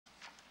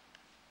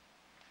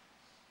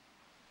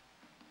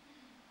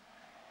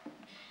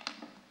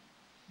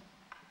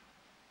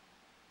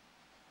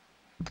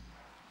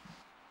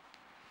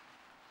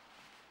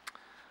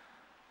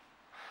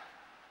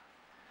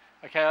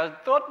Okay, I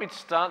thought we'd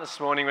start this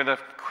morning with a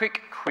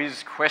quick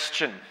quiz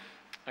question.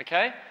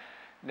 Okay,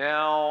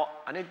 now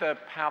I need the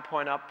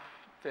PowerPoint up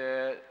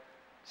there.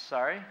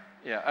 Sorry.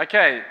 Yeah,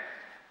 okay.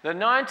 The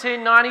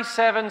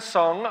 1997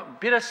 song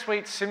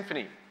Bittersweet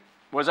Symphony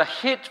was a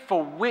hit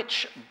for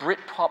which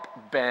Britpop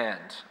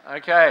band?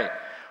 Okay,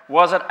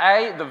 was it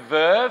A, The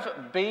Verve,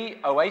 B,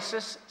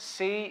 Oasis,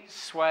 C,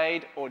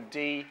 Suede, or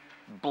D,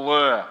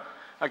 Blur?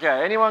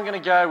 Okay, anyone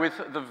going to go with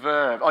The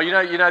Verve? Oh, you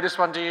know this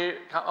one, do you?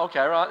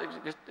 Okay, right.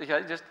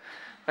 Just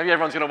maybe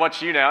everyone's going to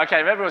watch you now. Okay,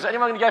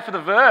 anyone going to go for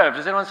The Verve?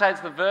 Does anyone say it's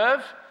The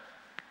Verve?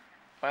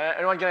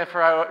 Anyone going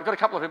for? We've got a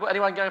couple of people.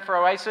 Anyone going for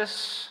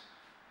Oasis?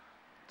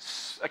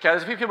 Okay,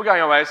 there's a few people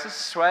going Oasis.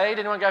 Suede.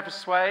 Anyone go for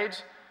Suede?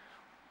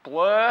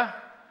 Blur.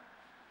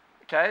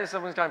 Okay,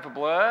 someone's going for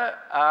Blur.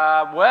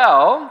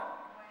 Well.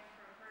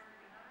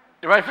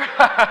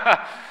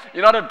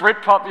 You're not a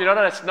Britpop, you're not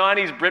a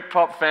 90s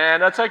Britpop fan.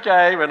 That's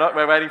okay.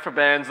 We're waiting for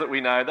bands that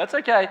we know. That's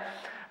okay.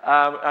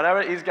 I know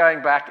it is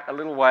going back a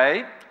little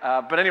way.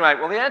 But anyway,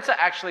 well, the answer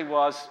actually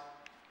was,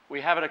 we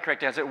have a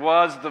correct answer. It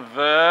was The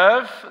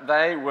Verve.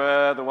 They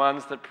were the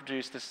ones that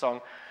produced this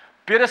song,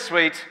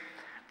 Bittersweet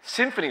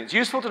Symphony. It's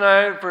useful to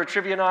know for a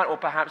trivia night or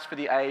perhaps for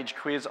the age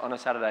quiz on a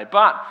Saturday.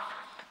 But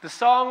the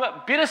song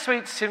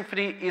Bittersweet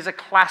Symphony is a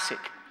classic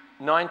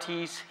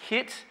 90s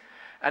hit.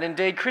 And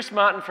indeed, Chris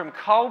Martin from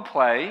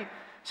Coldplay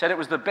said it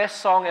was the best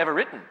song ever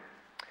written.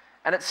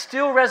 And it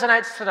still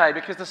resonates today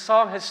because the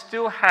song has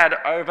still had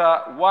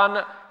over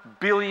 1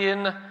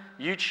 billion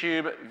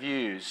YouTube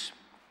views.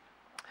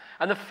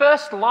 And the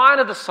first line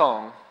of the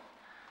song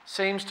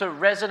seems to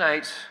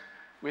resonate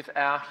with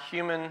our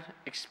human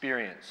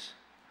experience.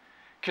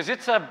 Because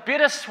it's a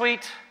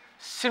bittersweet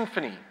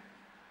symphony.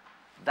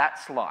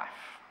 That's life.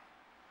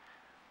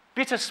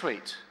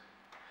 Bittersweet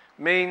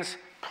means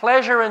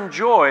pleasure and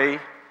joy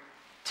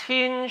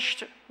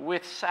tinged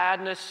with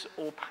sadness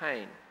or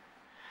pain.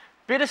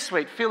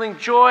 Bittersweet, feeling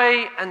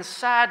joy and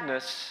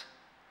sadness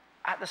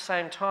at the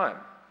same time.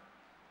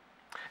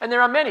 And there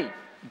are many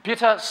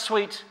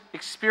bittersweet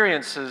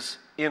experiences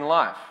in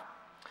life.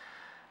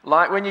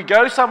 Like when you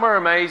go somewhere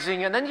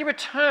amazing and then you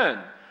return,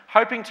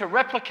 hoping to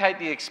replicate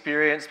the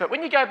experience, but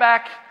when you go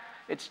back,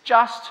 it's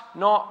just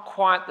not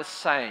quite the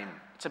same.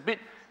 It's a bit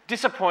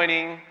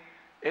disappointing.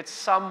 It's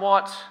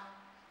somewhat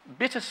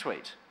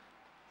bittersweet.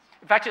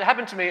 In fact, it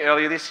happened to me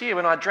earlier this year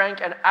when I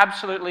drank an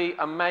absolutely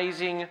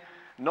amazing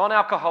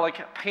non-alcoholic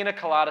pina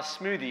colada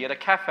smoothie at a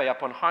cafe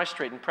up on High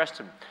Street in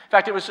Preston. In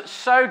fact, it was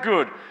so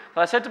good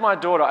that I said to my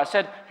daughter,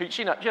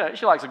 she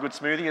likes a good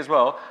smoothie as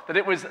well, that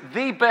it was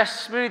the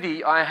best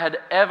smoothie I had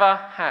ever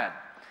had.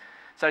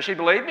 So she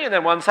believed me, and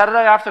then one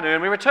Saturday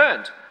afternoon we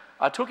returned.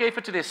 I took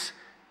Aoife to this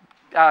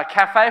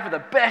cafe for the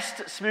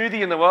best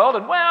smoothie in the world,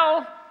 and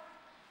well,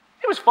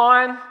 it was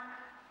fine.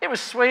 It was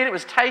sweet, it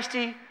was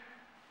tasty,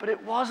 but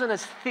it wasn't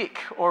as thick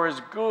or as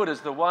good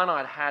as the one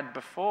I'd had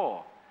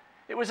before.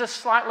 It was a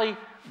slightly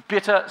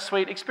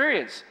bitter-sweet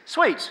experience.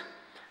 Sweet,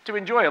 to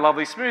enjoy a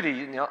lovely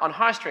smoothie on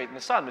High Street in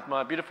the sun with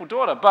my beautiful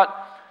daughter,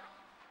 but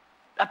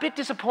a bit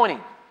disappointing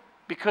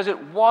because it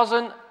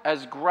wasn't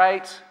as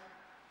great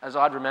as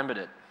I'd remembered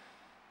it.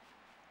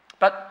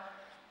 But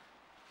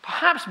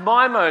perhaps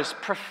my most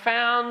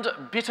profound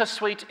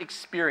bittersweet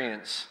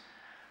experience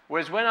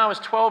was when I was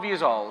 12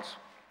 years old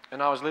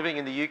and I was living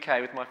in the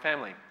UK with my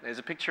family. There's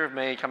a picture of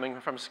me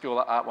coming from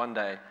school one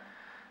day.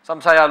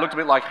 Some say I looked a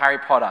bit like Harry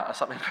Potter or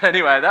something. But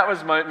anyway, that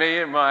was me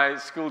in my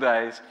school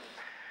days.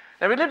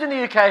 Now, we lived in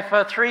the UK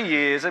for 3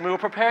 years and we were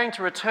preparing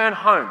to return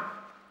home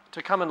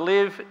to come and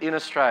live in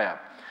Australia.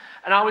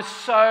 And I was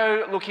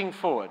so looking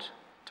forward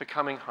to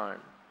coming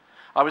home.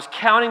 I was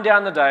counting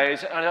down the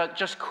days and I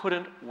just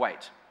couldn't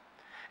wait.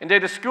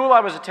 Indeed, the school I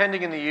was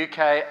attending in the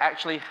UK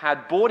actually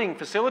had boarding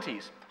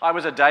facilities. I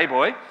was a day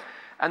boy.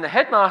 And the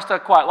headmaster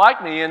quite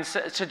liked me and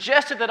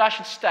suggested that I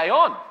should stay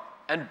on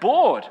and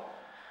board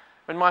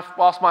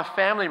whilst my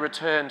family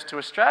returned to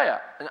Australia.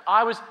 And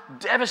I was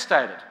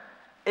devastated,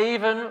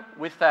 even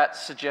with that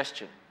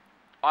suggestion.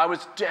 I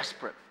was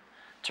desperate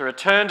to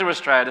return to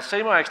Australia, to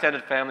see my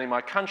extended family,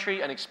 my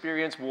country, and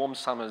experience warm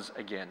summers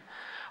again.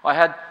 I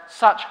had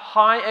such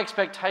high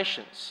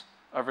expectations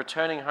of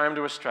returning home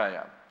to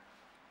Australia.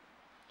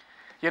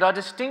 Yet I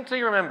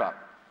distinctly remember,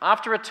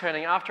 after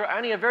returning, after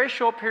only a very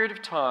short period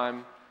of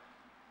time,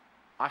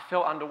 I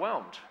felt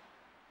underwhelmed,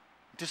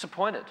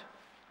 disappointed.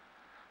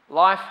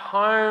 Life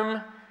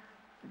home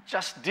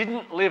just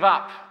didn't live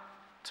up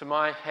to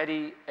my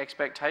heady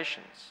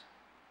expectations.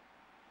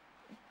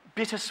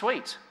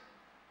 Bittersweet.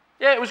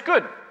 Yeah, it was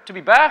good to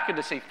be back and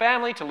to see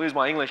family, to lose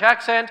my English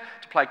accent,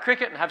 to play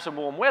cricket and have some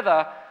warm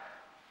weather,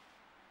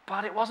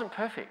 but it wasn't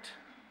perfect.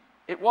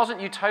 It wasn't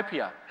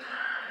utopia.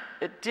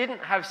 It didn't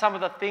have some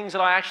of the things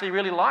that I actually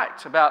really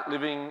liked about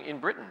living in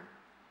Britain.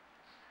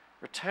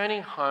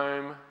 Returning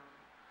home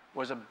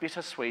was a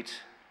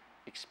bittersweet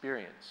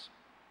experience.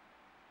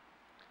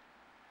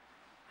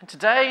 And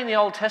today in the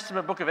Old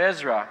Testament book of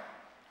Ezra,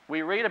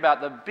 we read about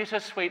the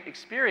bittersweet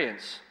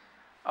experience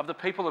of the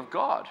people of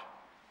God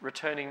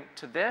returning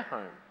to their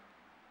home.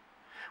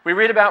 We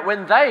read about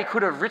when they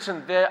could have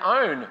written their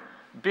own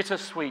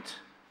bittersweet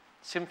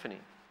symphony.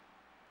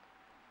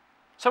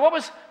 So what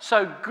was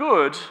so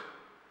good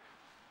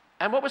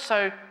and what was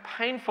so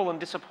painful and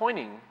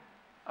disappointing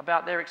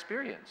about their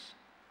experience?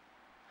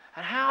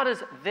 And how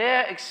does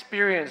their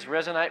experience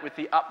resonate with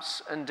the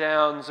ups and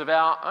downs of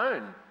our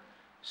own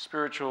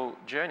spiritual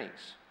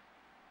journeys?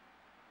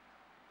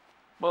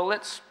 Well,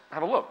 let's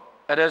have a look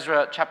at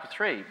Ezra chapter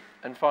 3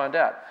 and find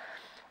out.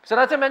 So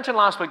as I mentioned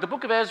last week, the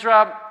book of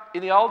Ezra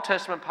in the Old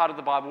Testament part of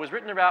the Bible was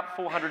written about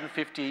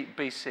 450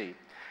 BC.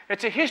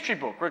 It's a history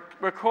book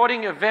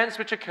recording events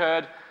which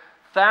occurred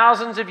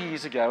thousands of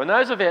years ago, and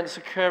those events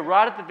occur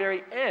right at the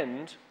very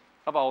end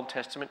of Old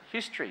Testament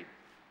history.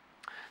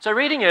 So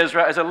reading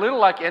Ezra is a little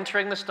like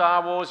entering the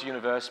Star Wars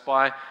universe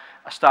by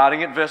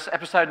starting at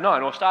episode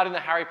 9, or starting the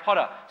Harry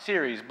Potter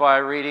series by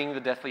reading the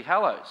Deathly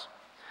Hallows.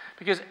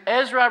 Because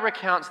Ezra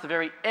recounts the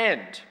very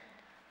end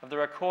of the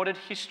recorded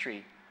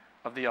history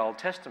of the Old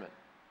Testament.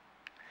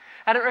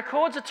 And it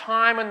records a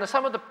time when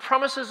some of the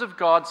promises of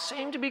God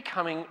seem to be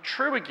coming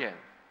true again.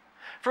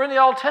 For in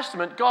the Old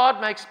Testament, God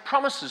makes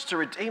promises to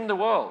redeem the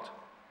world.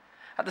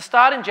 At the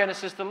start in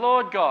Genesis, the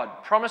Lord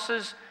God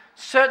promises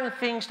certain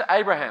things to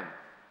Abraham.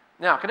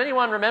 Now, can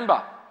anyone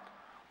remember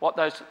what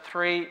those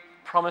three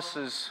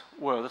promises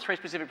were, the three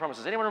specific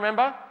promises? Anyone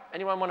remember?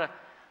 Anyone want to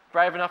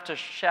brave enough to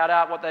shout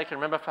out what they can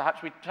remember?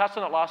 Perhaps we touched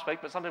on it last week,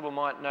 but some people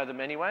might know them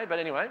anyway. But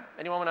anyway,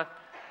 anyone want to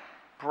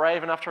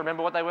brave enough to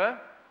remember what they were?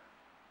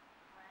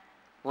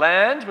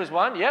 Land was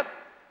one, yep.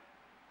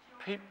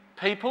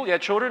 People, yeah,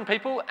 children,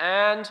 people,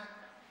 and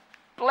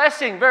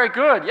blessing, very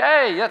good,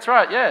 yay, that's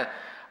right, yeah.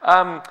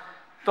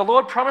 The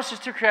Lord promises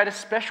to create a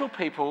special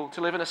people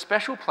to live in a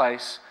special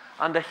place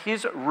under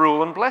his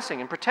rule and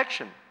blessing and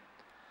protection.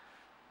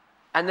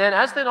 And then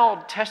as the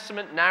Old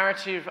Testament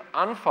narrative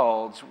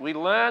unfolds, we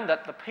learn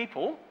that the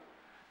people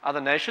are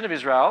the nation of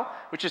Israel,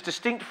 which is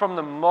distinct from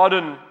the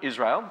modern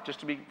Israel, just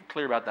to be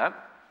clear about that,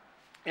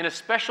 in a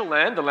special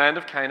land, the land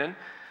of Canaan,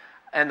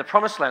 and the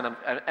promised land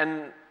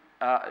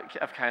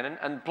of Canaan,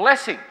 and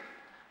blessing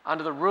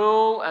under the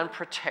rule and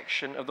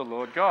protection of the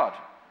Lord God.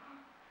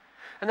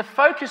 And the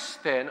focus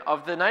then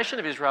of the nation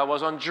of Israel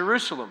was on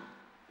Jerusalem,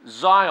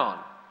 Zion,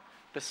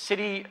 the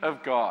city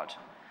of God.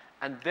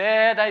 And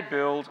there they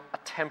build a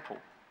temple.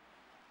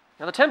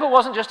 Now the temple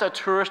wasn't just a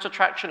tourist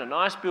attraction, a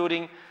nice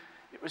building.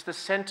 It was the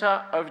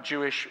center of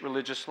Jewish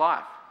religious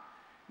life.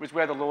 It was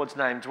where the Lord's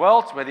name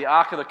dwelt, where the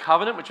Ark of the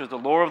Covenant, which was the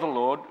law of the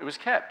Lord, it was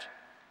kept.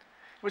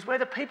 It was where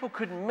the people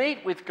could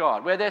meet with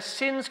God, where their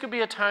sins could be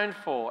atoned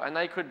for, and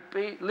they could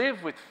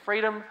live with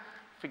freedom,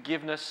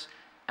 forgiveness,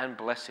 and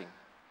blessing.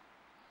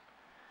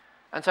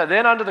 And so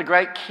then under the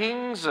great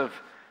kings of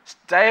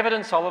David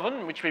and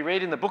Solomon, which we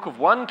read in the book of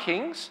 1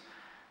 Kings,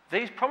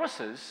 these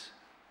promises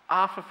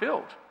are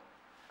fulfilled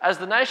as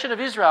the nation of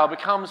Israel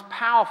becomes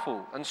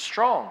powerful and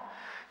strong,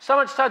 so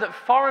much so that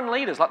foreign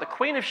leaders like the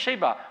Queen of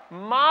Sheba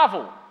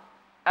marvel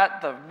at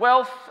the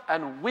wealth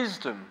and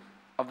wisdom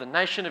of the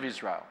nation of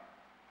Israel.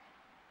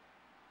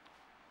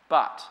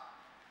 But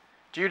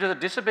due to the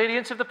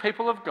disobedience of the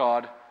people of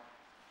God,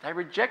 they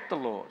reject the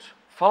Lord,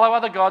 follow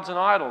other gods and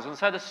idols, and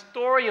so the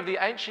story of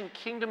the ancient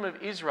kingdom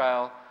of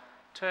Israel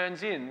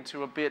turns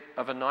into a bit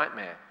of a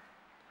nightmare.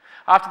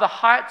 After the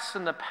heights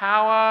and the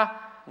power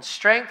and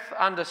strength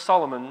under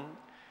Solomon,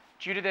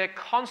 due to their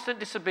constant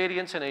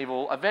disobedience and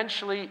evil,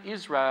 eventually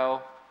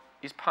Israel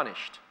is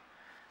punished.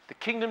 The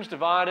kingdom's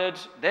divided,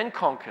 then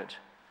conquered,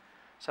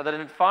 so that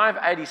in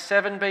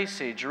 587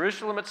 BC,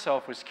 Jerusalem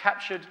itself was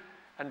captured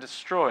and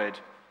destroyed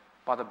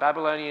by the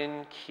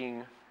Babylonian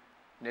king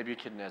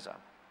Nebuchadnezzar.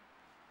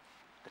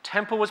 The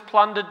temple was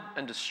plundered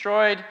and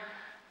destroyed,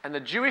 and the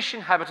Jewish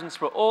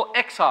inhabitants were all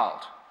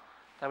exiled.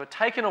 They were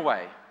taken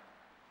away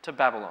to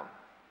Babylon.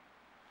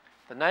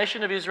 The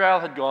nation of Israel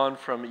had gone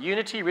from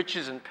unity,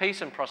 riches, and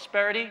peace and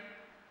prosperity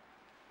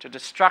to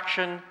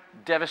destruction,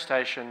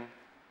 devastation,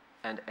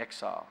 and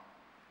exile.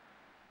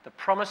 The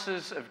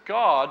promises of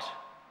God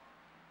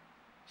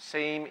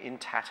seem in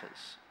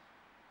tatters.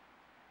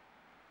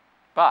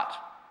 But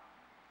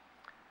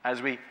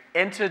as we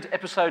entered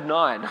episode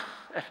 9,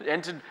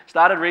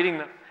 started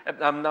reading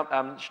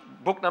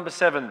book number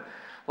 7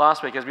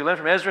 last week, as we learned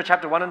from Ezra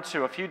chapter 1 and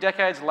 2, a few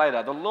decades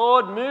later, the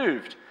Lord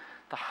moved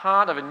the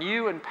heart of a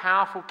new and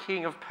powerful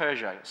king of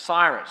Persia,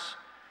 Cyrus,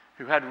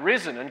 who had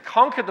risen and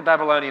conquered the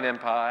Babylonian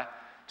Empire,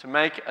 to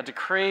make a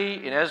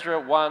decree in Ezra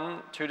 1,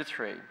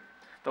 2-3.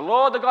 The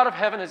Lord, the God of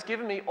heaven, has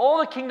given me all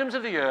the kingdoms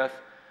of the earth,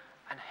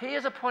 and he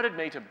has appointed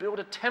me to build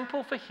a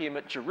temple for him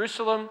at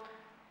Jerusalem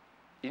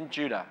in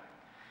Judah.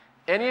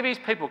 Any of his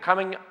people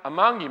coming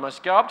among you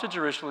must go up to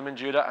Jerusalem in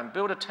Judah and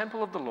build a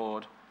temple of the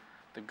Lord,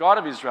 the God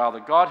of Israel, the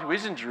God who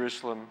is in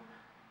Jerusalem,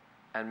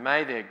 and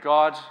may their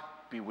God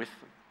be with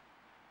them.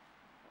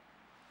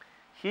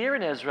 Here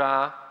in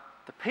Ezra,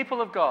 the people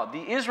of God,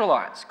 the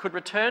Israelites, could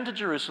return to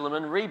Jerusalem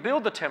and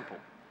rebuild the temple.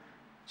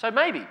 So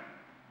maybe,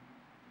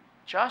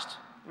 just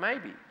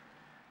maybe,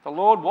 the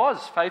Lord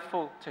was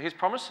faithful to his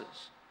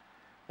promises.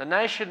 The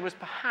nation was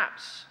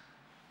perhaps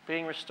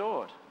being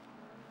restored,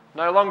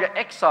 no longer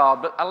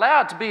exiled, but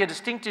allowed to be a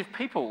distinctive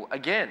people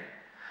again.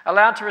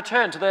 allowed to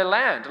return to their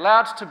land,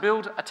 allowed to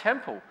build a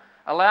temple,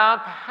 allowed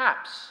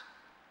perhaps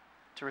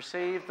to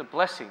receive the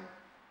blessing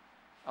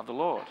of the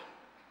Lord.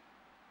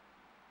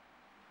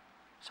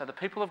 So the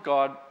people of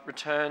God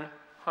return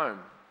home.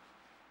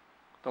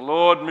 The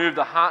Lord moved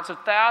the hearts of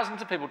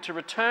thousands of people to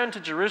return to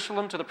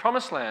Jerusalem, to the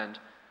promised land.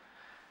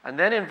 And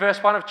then in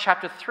verse 1 of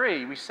chapter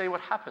 3, we see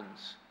what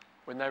happens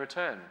when they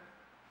return.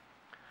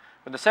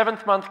 When the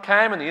 7th month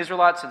came and the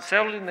Israelites had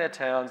settled in their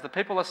towns, the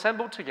people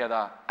assembled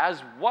together as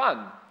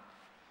one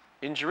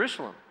in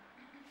Jerusalem.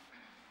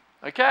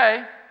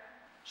 Okay,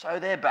 so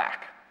they're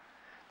back.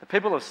 The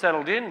people have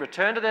settled in,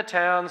 returned to their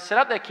towns, set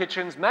up their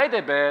kitchens, made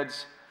their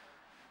beds.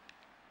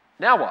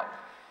 Now what?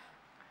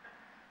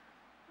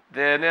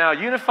 They're now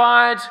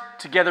unified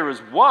together as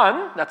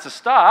one. That's a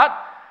start.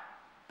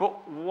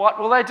 But what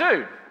will they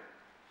do?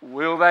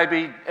 Will they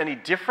be any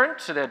different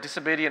to their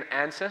disobedient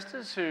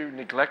ancestors who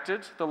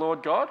neglected the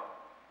Lord God?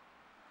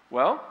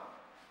 Well,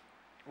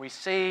 we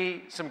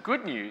see some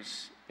good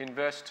news in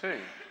verse 2.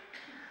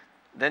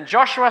 Then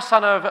Joshua,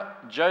 son of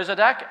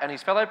Jozadak, and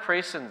his fellow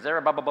priests and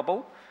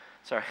Zerubbabel,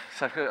 sorry,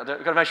 I've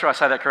got to make sure I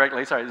say that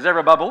correctly. Sorry,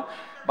 Zerubbabel,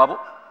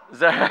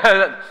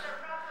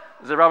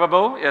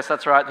 Zerubbabel, yes,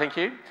 that's right, thank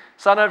you.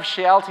 Son of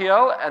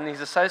Shealtiel and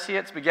his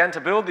associates began to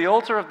build the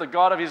altar of the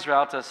God of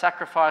Israel to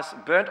sacrifice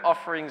burnt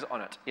offerings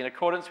on it, in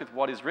accordance with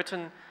what is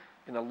written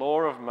in the law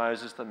of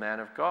Moses, the man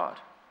of God.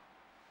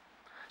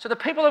 So the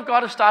people of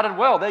God have started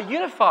well. They're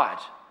unified,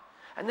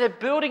 and they're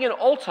building an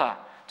altar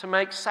to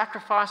make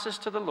sacrifices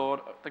to the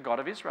Lord, the God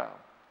of Israel.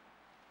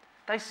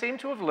 They seem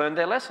to have learned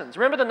their lessons.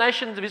 Remember, the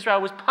nation of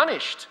Israel was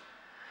punished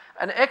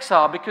and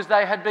exiled because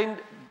they had been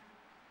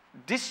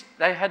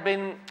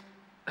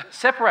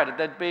separated.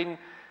 They'd been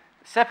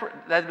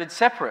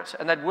separate,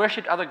 and they'd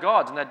worshipped other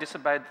gods, and they'd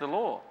disobeyed the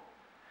law.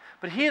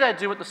 But here they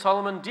do what the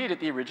Solomon did at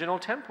the original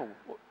temple,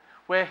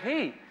 where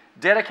he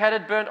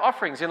dedicated burnt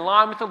offerings in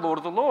line with the law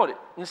of the Lord.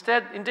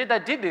 Indeed, they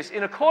did this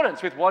in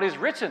accordance with what is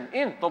written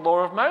in the law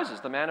of Moses,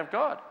 the man of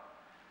God.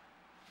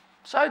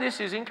 So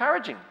this is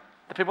encouraging.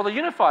 The people are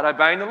unified,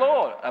 obeying the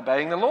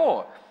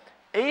law,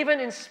 even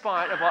in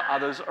spite of what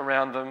others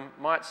around them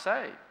might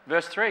say.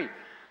 Verse 3,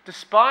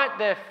 despite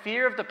their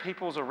fear of the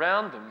peoples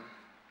around them,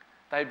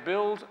 they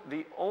build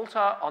the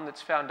altar on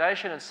its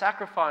foundation and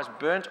sacrifice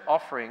burnt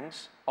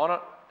offerings on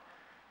it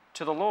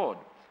to the Lord,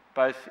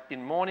 both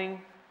in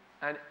morning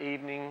and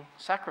evening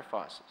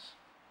sacrifices.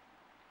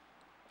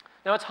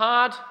 Now, it's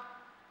hard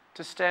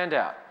to stand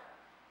out,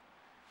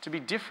 to be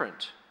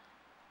different,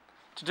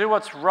 to do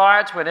what's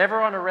right when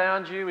everyone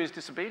around you is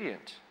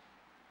disobedient.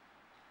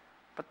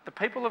 But the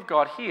people of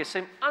God here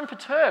seem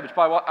unperturbed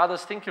by what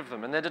others think of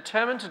them, and they're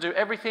determined to do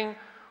everything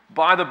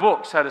by the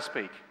book, so to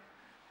speak.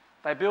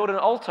 They build an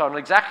altar on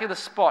exactly the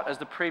spot as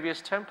the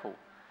previous temple.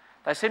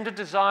 They seem to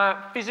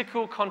desire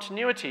physical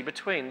continuity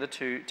between the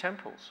two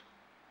temples.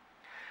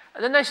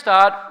 And then they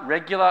start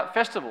regular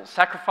festivals,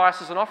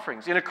 sacrifices and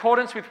offerings, in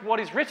accordance with what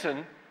is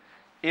written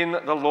in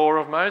the law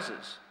of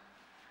Moses.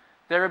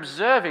 They're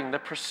observing the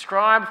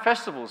prescribed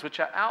festivals which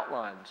are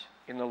outlined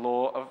in the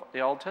law of the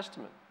Old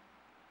Testament.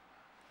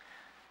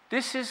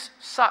 This is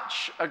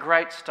such a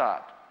great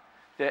start.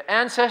 Their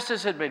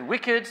ancestors had been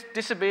wicked,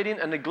 disobedient,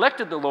 and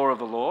neglected the law of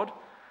the Lord,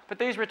 but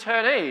these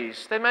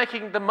returnees, they're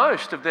making the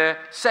most of their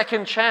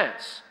second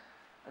chance,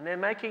 and they're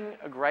making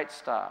a great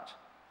start.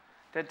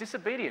 They're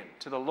disobedient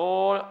to the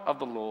law of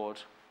the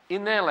Lord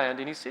in their land,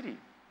 in his city.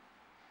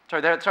 They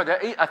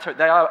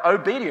are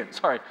obedient.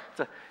 Sorry, it's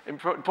an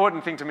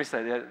important thing to miss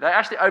there. They're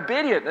actually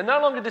obedient. They're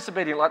no longer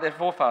disobedient like their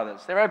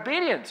forefathers. They're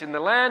obedient in the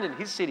land, in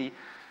his city.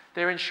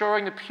 They're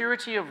ensuring the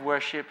purity of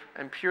worship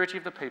and purity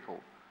of the people.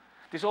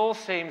 This all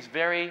seems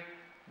very,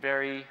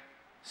 very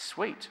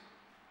sweet.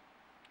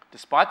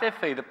 Despite their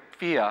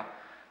fear,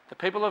 the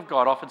people of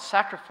God offered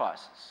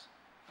sacrifices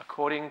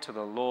according to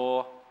the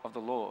law of the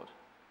Lord.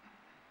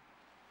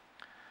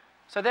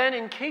 So then,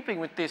 in keeping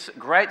with this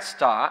great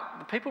start,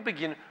 the people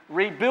begin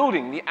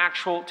rebuilding the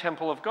actual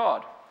temple of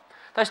God.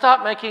 They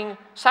start making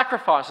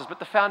sacrifices, but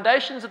the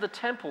foundations of the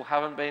temple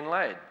haven't been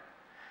laid.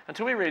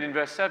 Until we read in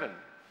verse 7.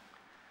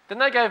 Then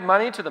they gave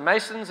money to the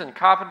masons and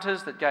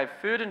carpenters that gave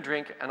food and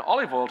drink and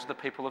olive oil to the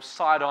people of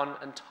Sidon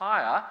and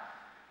Tyre,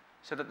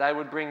 so that they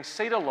would bring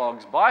cedar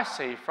logs by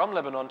sea from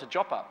Lebanon to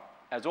Joppa,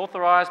 as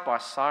authorized by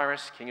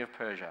Cyrus, king of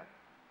Persia.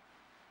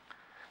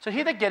 So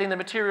here they're getting the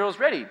materials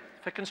ready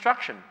for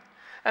construction.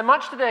 And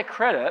much to their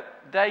credit,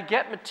 they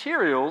get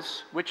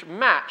materials which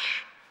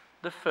match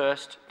the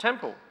first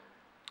temple.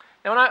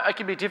 Now, I know it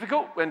can be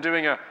difficult when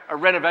doing a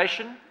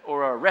renovation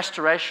or a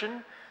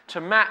restoration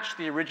to match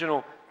the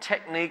original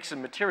techniques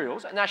and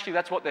materials, and actually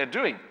that's what they're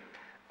doing.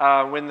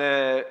 When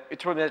they're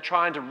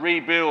trying to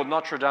rebuild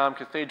Notre Dame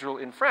Cathedral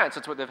in France,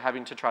 that's what they're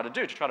having to try to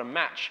do, to try to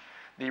match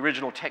the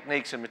original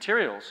techniques and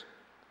materials.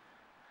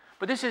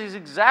 But this is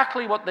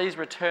exactly what these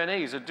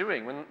returnees are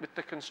doing with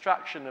the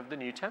construction of the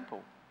new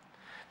temple.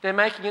 They're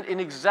making it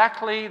in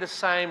exactly the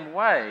same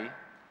way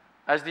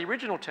as the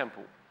original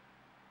temple.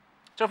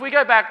 So if we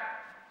go back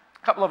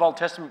a couple of Old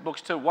Testament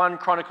books to 1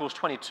 Chronicles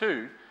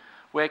 22,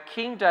 where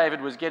King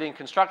David was getting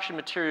construction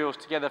materials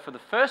together for the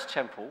first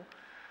temple,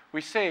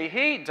 we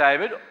see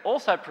David,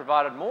 also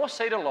provided more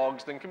cedar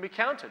logs than can be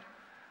counted.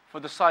 For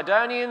the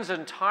Sidonians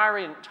and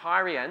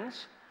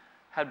Tyrians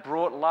had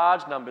brought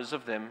large numbers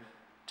of them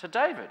to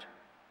David.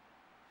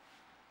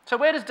 So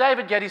where does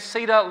David get his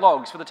cedar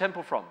logs for the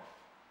temple from?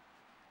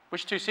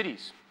 Which two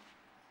cities?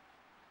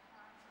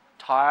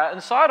 Tyre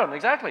and Sidon,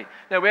 exactly.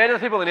 Now where do the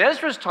people in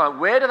Ezra's time,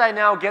 where do they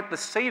now get the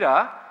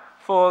cedar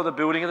for the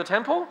building of the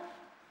temple?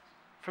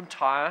 From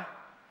Tyre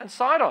and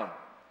Sidon.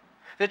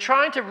 They're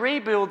trying to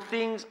rebuild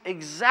things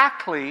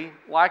exactly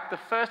like the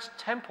first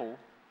temple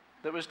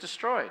that was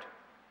destroyed.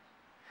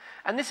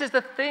 And this is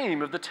the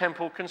theme of the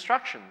temple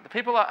construction. The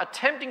people are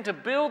attempting to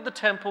build the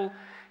temple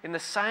in the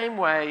same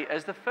way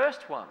as the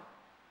first one.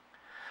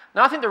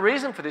 Now, I think the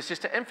reason for this is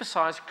to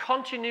emphasize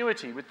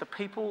continuity with the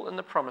people and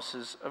the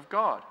promises of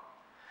God.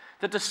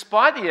 That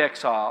despite the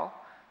exile,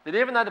 that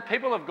even though the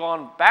people have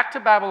gone back to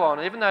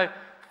Babylon, even though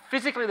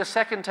physically the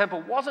second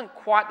temple wasn't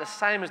quite the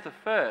same as the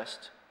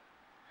first,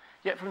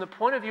 yet from the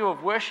point of view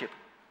of worship,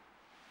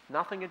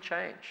 nothing had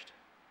changed.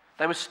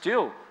 They were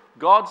still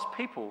God's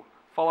people,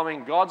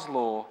 following God's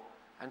law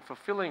and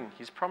fulfilling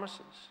his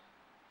promises.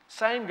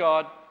 Same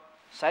God,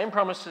 same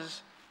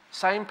promises,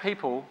 same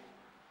people,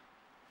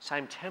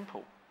 same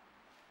temple.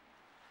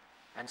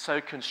 And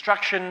so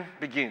construction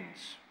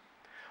begins.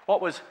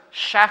 What was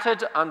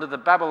shattered under the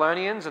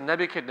Babylonians and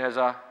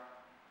Nebuchadnezzar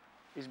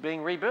is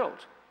being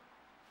rebuilt.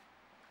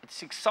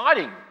 It's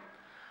exciting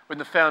when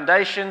the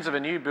foundations of a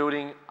new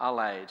building are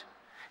laid.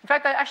 In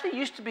fact, there actually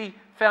used to be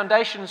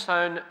foundation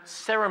stone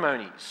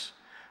ceremonies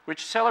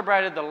which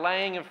celebrated the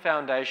laying of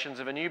foundations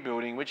of a new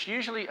building, which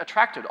usually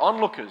attracted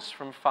onlookers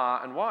from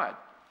far and wide.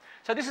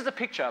 So this is a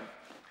picture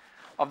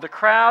of the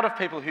crowd of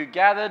people who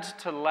gathered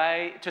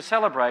to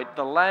celebrate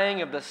the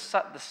laying of the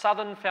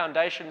southern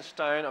foundation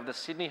stone of the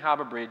Sydney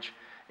Harbour Bridge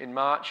in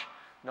March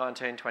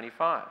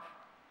 1925.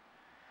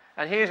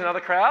 And here's another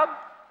crowd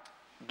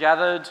who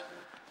gathered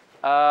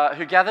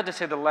to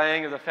see the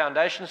laying of the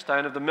foundation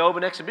stone of the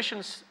Melbourne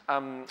Exhibitions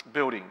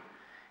building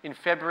in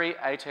February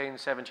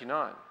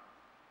 1879.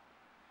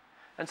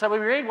 And so we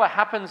read what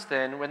happens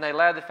then when they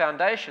lay the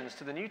foundations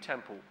to the new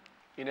temple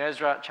in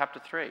Ezra chapter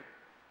 3.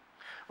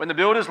 When the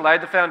builders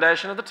laid the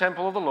foundation of the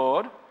temple of the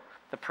Lord,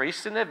 the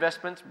priests in their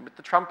vestments with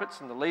the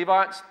trumpets and the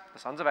Levites, the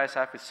sons of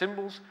Asaph, with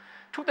cymbals,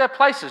 took their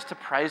places to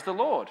praise the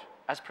Lord,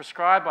 as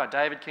prescribed by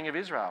David, king of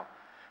Israel.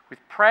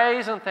 With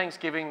praise and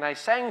thanksgiving they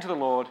sang to the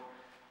Lord,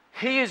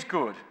 "He is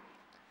good.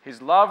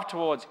 His love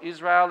towards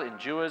Israel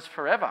endures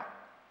forever."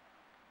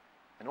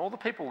 And all the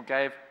people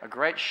gave a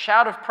great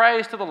shout of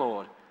praise to the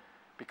Lord,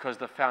 because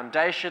the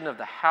foundation of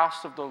the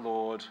house of the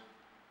Lord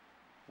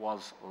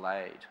was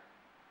laid.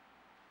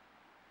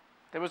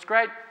 There was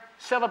great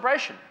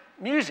celebration,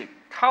 music,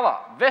 colour,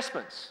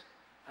 vestments,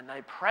 and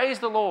they praised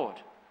the Lord.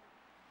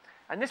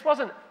 And this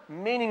wasn't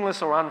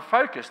meaningless or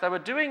unfocused. They were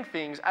doing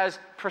things as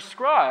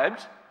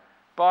prescribed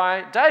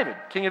by David,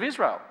 king of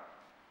Israel.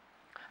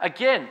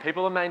 Again,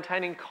 people are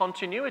maintaining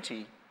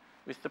continuity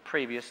with the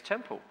previous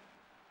temple.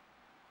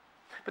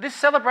 But this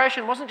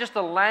celebration wasn't just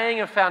the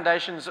laying of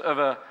foundations of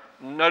a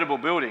notable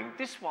building.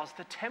 This was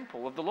the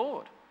temple of the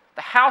Lord,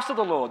 the house of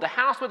the Lord, the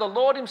house where the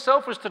Lord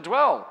himself was to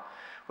dwell,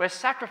 where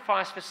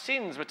sacrifice for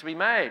sins were to be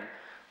made,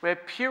 where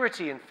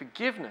purity and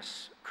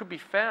forgiveness could be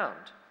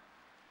found.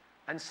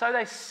 And so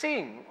they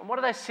sing. And what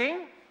do they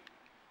sing?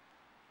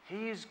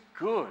 He is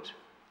good.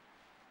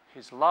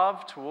 His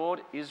love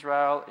toward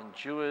Israel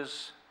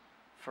endures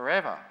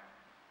forever.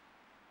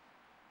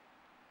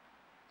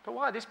 But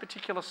why this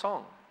particular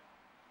song?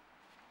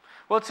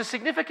 Well, it's a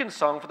significant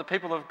song for the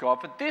people of God,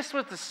 but this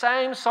was the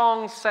same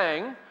song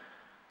sang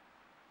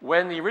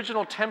when the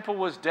original temple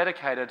was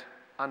dedicated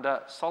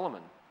under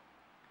Solomon.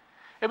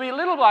 It'd be a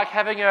little like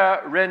having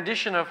a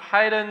rendition of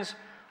Haydn's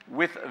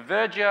 "With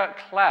Verdure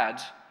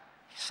Clad"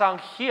 sung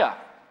here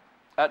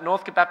at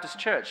Northcote Baptist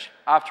Church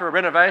after a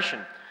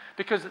renovation,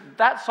 because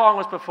that song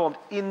was performed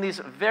in this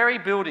very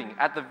building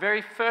at the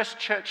very first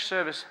church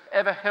service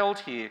ever held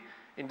here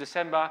in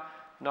December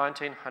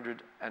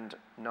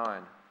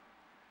 1909.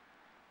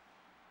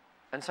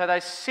 And so they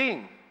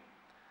sing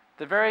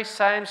the very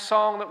same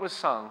song that was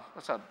sung.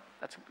 That's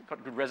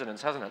got good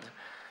resonance, hasn't it?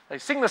 They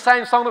sing the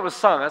same song that was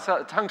sung. That's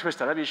a tongue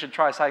twister. Maybe you should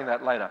try saying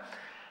that later.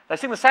 They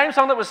sing the same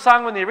song that was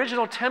sung when the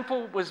original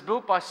temple was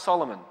built by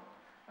Solomon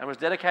and was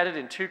dedicated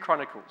in 2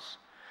 Chronicles.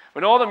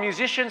 When all the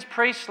musicians,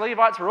 priests,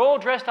 Levites were all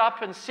dressed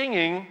up and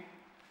singing,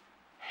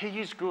 "He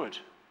is good.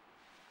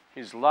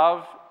 His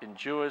love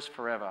endures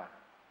forever."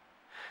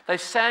 They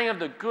sang of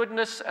the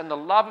goodness and the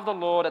love of the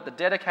Lord at the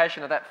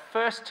dedication of that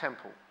first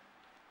temple.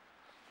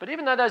 But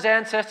even though those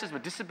ancestors were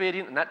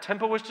disobedient and that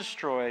temple was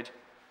destroyed,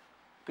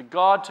 the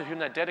God to whom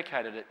they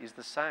dedicated it is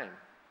the same.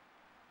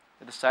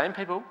 They're the same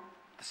people,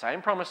 the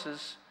same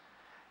promises.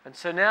 And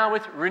so now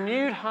with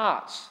renewed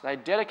hearts, they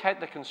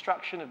dedicate the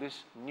construction of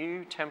this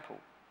new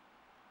temple.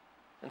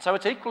 And so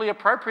it's equally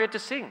appropriate to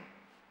sing,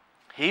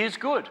 "He is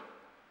good.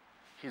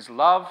 His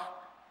love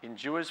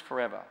endures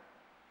forever."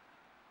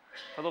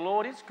 For the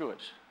Lord is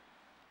good.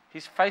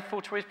 He's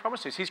faithful to his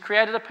promises. He's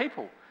created a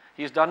people.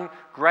 He has done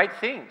great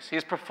things. He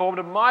has performed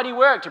a mighty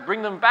work to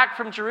bring them back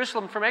from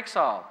Jerusalem from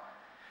exile.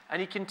 And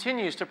he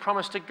continues to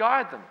promise to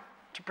guide them,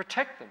 to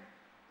protect them,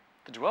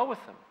 to dwell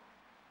with them,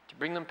 to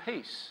bring them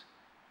peace,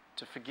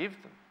 to forgive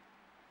them,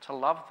 to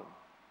love them.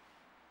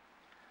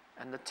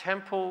 And the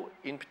temple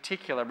in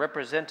particular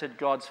represented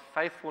God's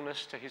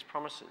faithfulness to his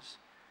promises,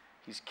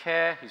 his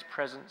care, his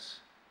presence,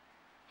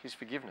 his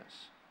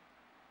forgiveness.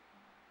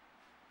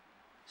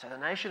 So the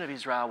nation of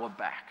Israel were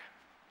back.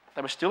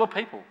 They were still a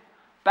people,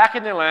 back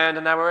in their land,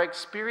 and they were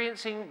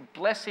experiencing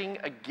blessing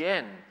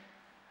again,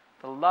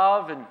 the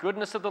love and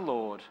goodness of the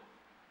Lord.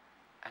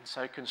 And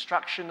so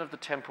construction of the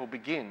temple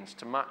begins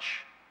to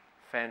much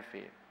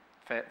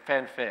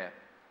fanfare.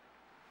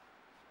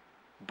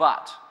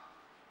 But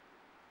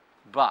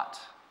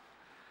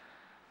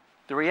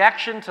the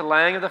reaction to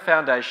laying of the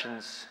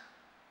foundations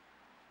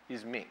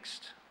is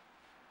mixed.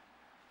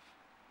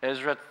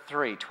 Ezra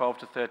 3, 12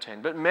 to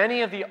 13. But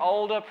many of the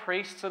older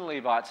priests and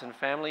Levites and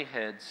family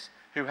heads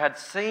who had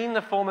seen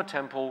the former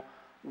temple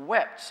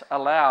wept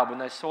aloud when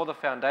they saw the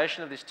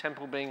foundation of this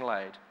temple being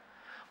laid.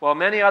 While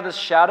many others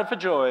shouted for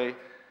joy,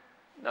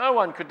 no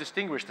one could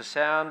distinguish the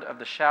sound of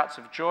the shouts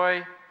of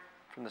joy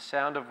from the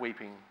sound of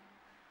weeping,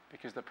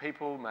 because the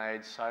people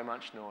made so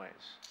much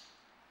noise,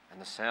 and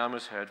the sound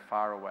was heard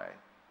far away.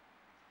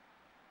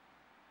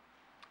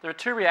 There are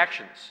two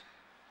reactions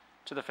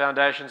to the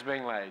foundations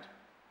being laid.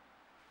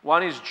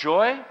 One is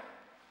joy,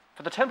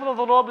 for the temple of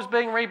the Lord was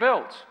being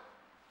rebuilt.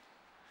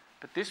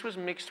 But this was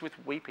mixed with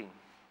weeping.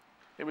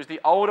 It was the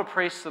older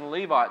priests and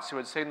Levites who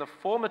had seen the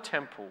former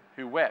temple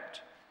who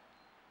wept.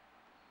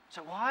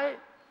 So why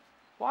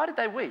did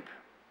they weep?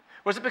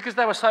 Was it because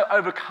they were so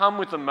overcome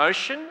with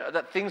emotion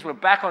that things were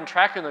back on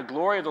track and the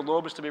glory of the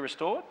Lord was to be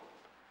restored?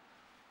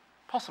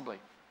 Possibly.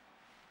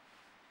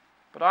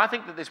 But I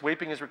think that this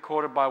weeping is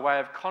recorded by way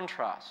of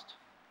contrast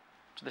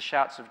to the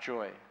shouts of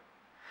joy.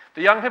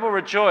 The young people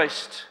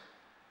rejoiced,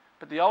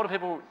 but the older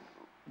people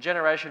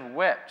generation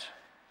wept.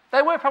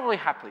 They were probably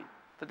happy,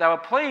 that they were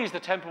pleased the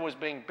temple was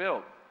being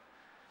built.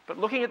 But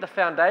looking at the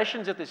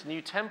foundations of this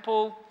new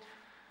temple,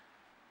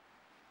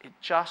 it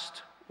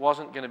just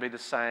wasn't going to be the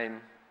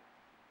same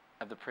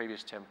as the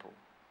previous temple.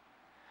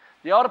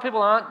 The older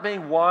people aren't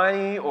being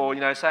whiny or,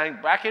 saying,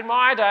 back in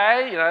my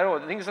day, or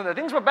things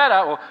were better,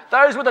 or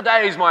those were the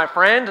days, my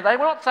friend. They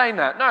were not saying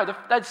that. No,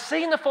 they'd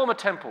seen the former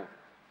temple,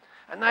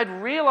 and they'd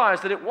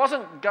realized that it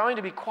wasn't going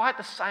to be quite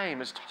the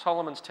same as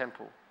Solomon's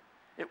temple.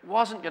 It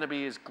wasn't going to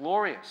be as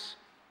glorious.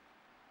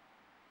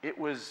 It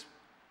was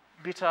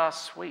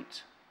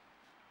bittersweet.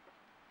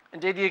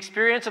 Indeed, the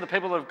experience of the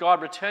people of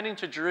God returning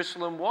to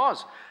Jerusalem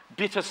was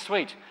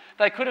bittersweet.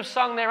 They could have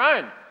sung their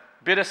own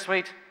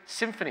bittersweet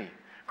symphony.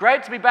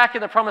 Great to be back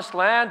in the promised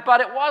land,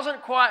 but it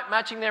wasn't quite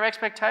matching their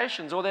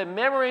expectations or their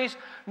memories,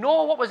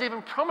 nor what was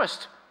even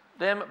promised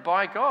them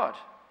by God.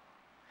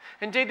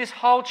 Indeed, this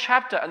whole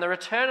chapter and the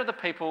return of the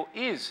people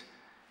is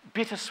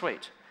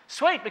bittersweet.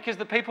 Sweet because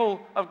the people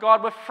of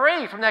God were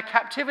free from their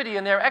captivity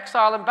and their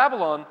exile in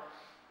Babylon,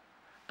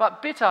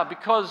 but bitter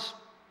because,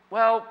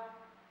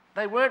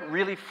 they weren't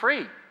really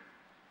free.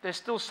 They're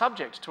still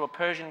subject to a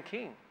Persian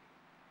king.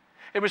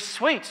 It was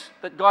sweet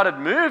that God had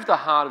moved the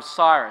heart of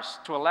Cyrus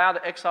to allow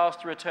the exiles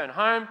to return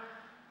home,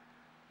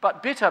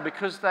 but bitter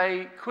because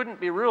they couldn't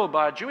be ruled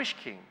by a Jewish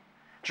king.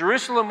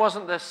 Jerusalem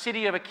wasn't the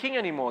city of a king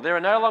anymore. They were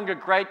no longer a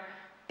great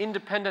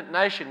independent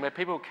nation where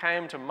people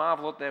came to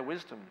marvel at their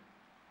wisdom.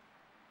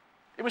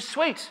 It was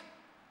sweet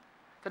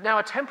that now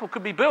a temple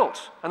could be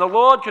built and the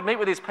Lord could meet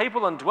with his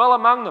people and dwell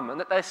among them and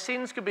that their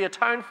sins could be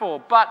atoned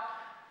for, but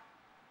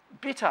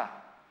bitter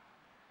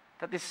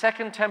that this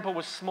second temple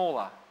was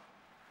smaller,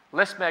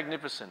 less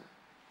magnificent,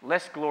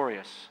 less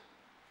glorious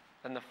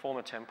than the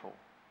former temple.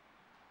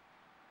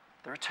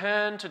 The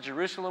return to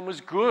Jerusalem was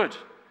good,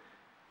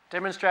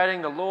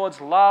 demonstrating the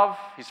Lord's love,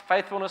 his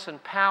faithfulness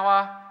and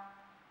power,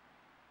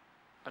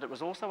 but it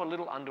was also a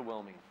little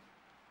underwhelming,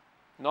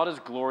 not as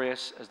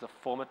glorious as the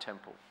former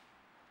temple.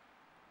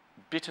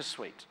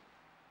 Bittersweet,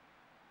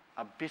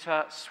 a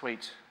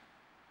bittersweet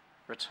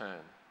return.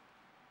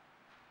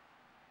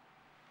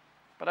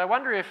 But I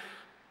wonder if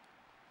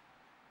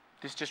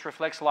this just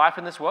reflects life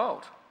in this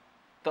world,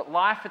 that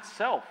life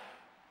itself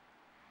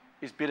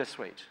is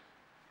bittersweet.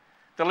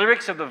 The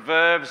lyrics of the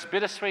Verve's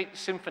Bittersweet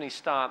Symphony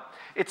start,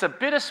 it's a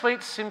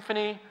bittersweet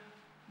symphony,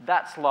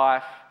 that's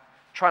life.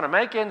 Trying to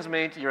make ends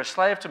meet, you're a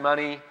slave to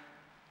money,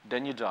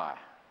 then you die.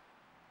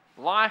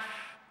 Life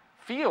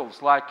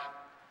feels like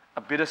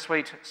a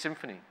bittersweet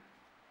symphony.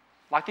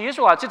 Like the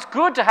Israelites, it's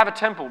good to have a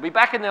temple, be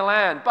back in their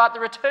land, but the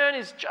return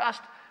is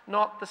just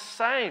not the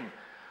same.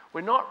 We're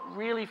not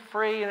really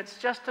free, and it's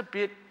just a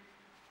bit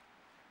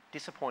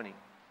disappointing.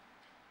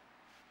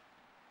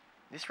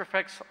 This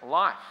reflects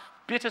life,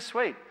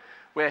 bittersweet.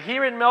 Where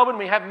here in Melbourne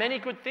we have many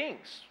good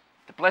things,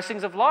 the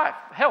blessings of life,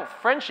 health,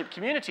 friendship,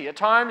 community, at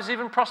times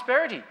even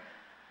prosperity.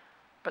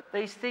 But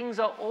these things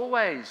are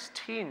always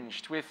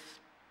tinged with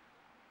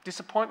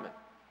disappointment.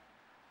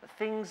 The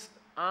things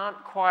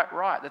aren't quite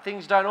right. The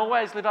things don't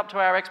always live up to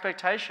our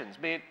expectations,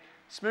 be it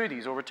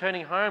smoothies or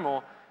returning home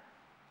or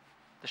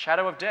the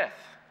shadow of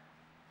death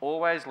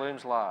always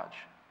looms large.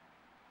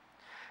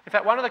 In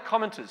fact, one of the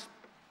commenters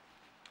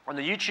on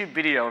the YouTube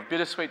video of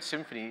Bittersweet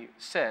Symphony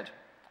said,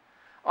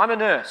 "I'm a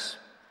nurse.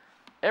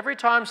 Every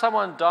time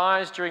someone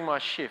dies during my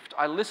shift,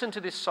 I listen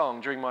to this song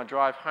during my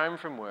drive home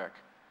from work.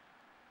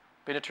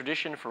 Been a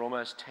tradition for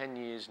almost 10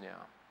 years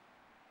now.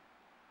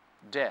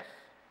 Death.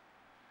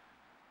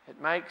 It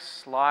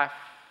makes life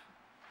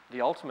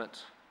the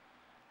ultimate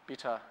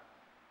bitter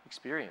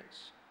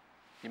experience.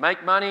 You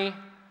make money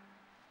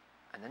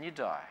and then you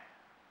die."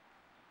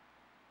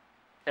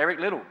 Eric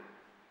Liddell,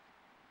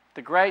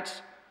 the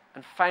great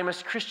and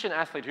famous Christian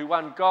athlete who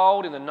won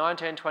gold in the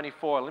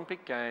 1924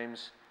 Olympic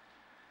Games,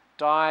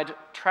 died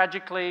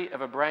tragically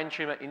of a brain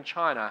tumour in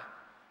China,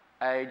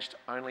 aged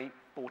only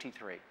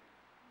 43.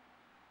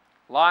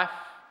 Life,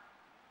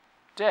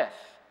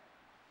 death,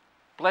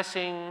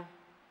 blessing,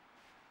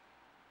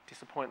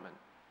 disappointment.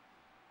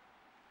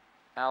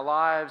 Our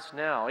lives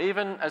now,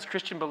 even as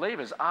Christian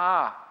believers,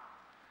 are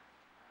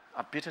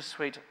a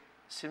bittersweet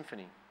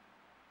symphony.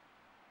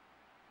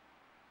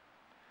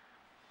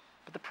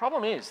 But the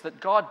problem is that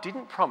God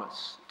didn't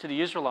promise to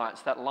the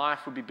Israelites that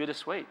life would be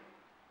bittersweet.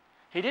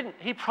 He didn't.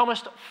 He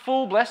promised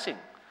full blessing,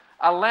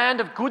 a land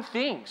of good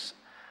things,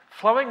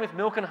 flowing with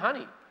milk and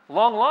honey,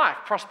 long life,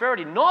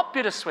 prosperity, not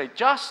bittersweet,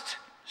 just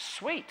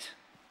sweet.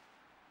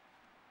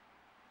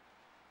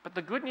 But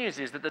the good news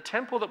is that the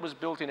temple that was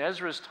built in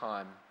Ezra's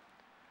time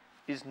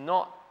is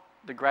not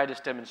the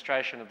greatest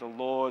demonstration of the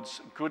Lord's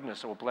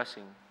goodness or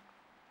blessing.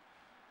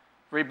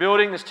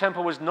 Rebuilding this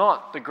temple was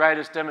not the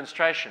greatest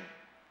demonstration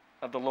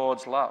of the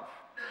Lord's love.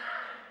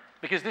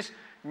 Because this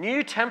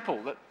new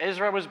temple that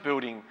Ezra was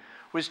building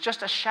was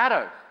just a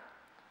shadow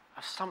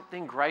of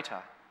something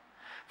greater.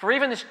 For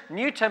even this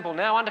new temple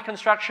now under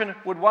construction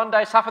would one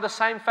day suffer the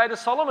same fate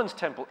as Solomon's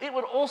temple. It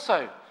would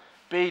also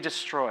be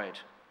destroyed.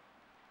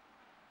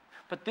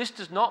 But this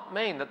does not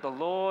mean that the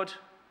Lord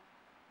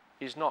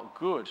is not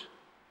good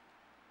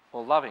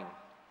or loving.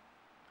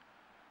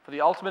 For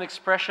the ultimate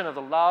expression of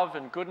the love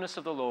and goodness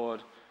of the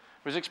Lord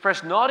was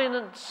expressed not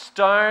in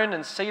stone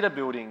and cedar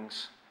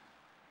buildings,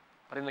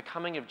 but in the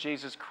coming of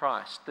Jesus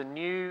Christ, the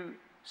new,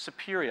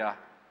 superior,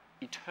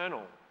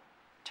 eternal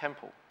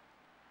temple,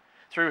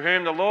 through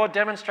whom the Lord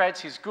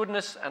demonstrates his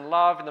goodness and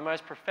love in the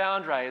most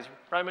profound ways.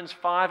 Romans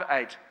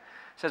 5:8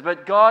 says,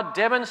 "But God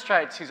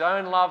demonstrates his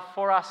own love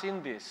for us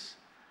in this: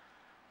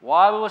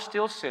 while we were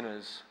still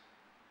sinners,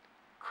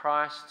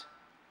 Christ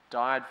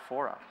died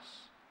for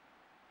us."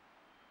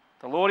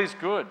 The Lord is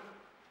good.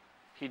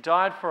 He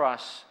died for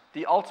us,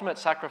 the ultimate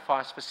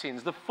sacrifice for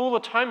sins, the full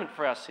atonement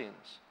for our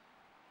sins.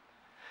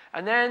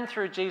 And then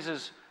through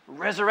Jesus'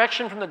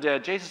 resurrection from the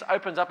dead, Jesus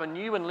opens up a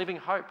new and living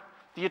hope,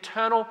 the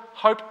eternal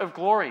hope of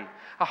glory,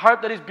 a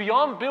hope that is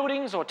beyond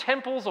buildings or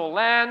temples or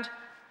land,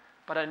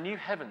 but a new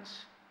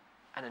heavens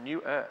and a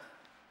new earth.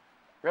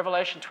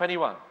 Revelation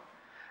 21.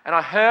 "And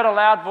I heard a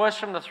loud voice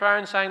from the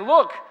throne saying,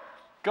 'Look,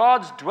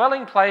 God's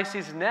dwelling place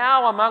is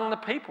now among the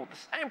people.'" The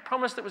same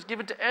promise that was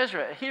given to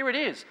Ezra. Here it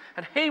is.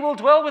 "And he will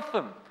dwell with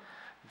them.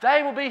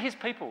 They will be his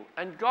people,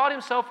 and God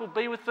himself will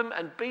be with them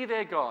and be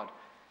their God.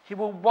 He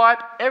will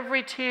wipe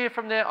every tear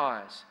from their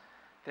eyes.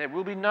 There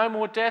will be no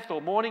more death or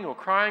mourning or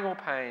crying or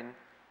pain,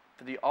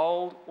 for the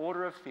old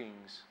order of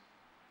things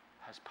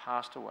has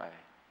passed away."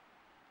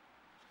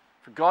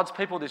 For God's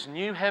people, this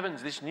new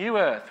heavens, this new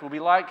earth will be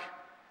like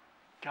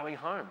going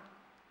home.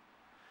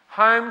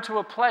 Home to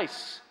a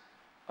place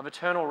of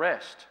eternal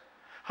rest.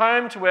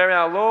 Home to where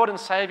our Lord and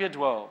Saviour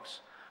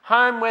dwells.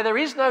 Home where there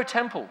is no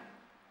temple,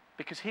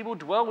 because he will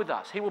dwell with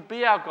us. He will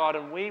be our God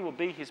and we will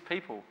be his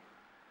people.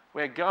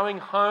 Where going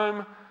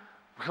home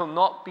will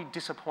not be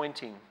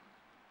disappointing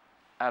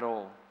at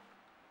all.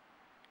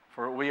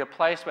 For it will be a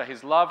place where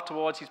his love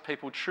towards his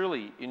people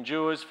truly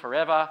endures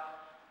forever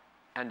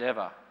and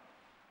ever.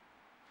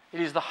 It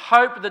is the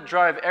hope that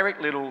drove Eric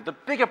Liddell, the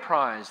bigger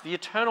prize, the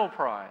eternal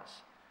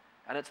prize.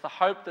 And it's the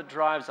hope that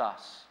drives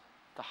us,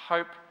 the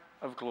hope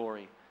of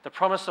glory, the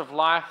promise of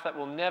life that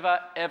will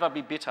never, ever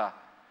be bitter.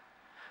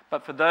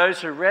 But for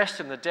those who rest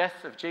in the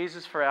death of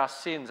Jesus for our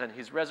sins and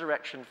his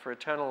resurrection for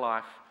eternal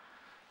life,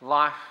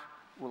 life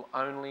will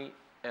only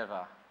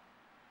ever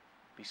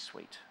be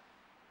sweet.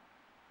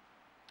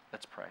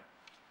 Let's pray.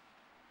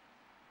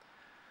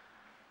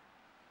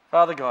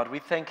 Father God, we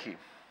thank you.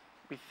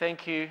 We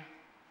thank you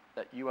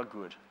that you are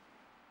good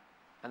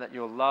and that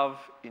your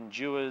love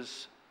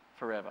endures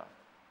forever.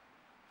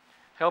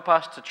 Help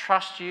us to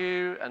trust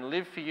you and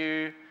live for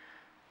you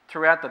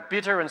throughout the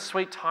bitter and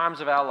sweet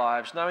times of our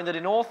lives, knowing that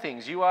in all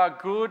things you are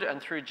good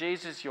and through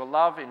Jesus your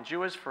love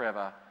endures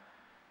forever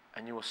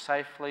and you will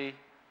safely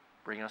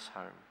bring us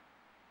home.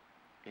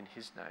 In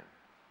his name,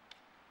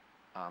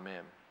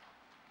 amen.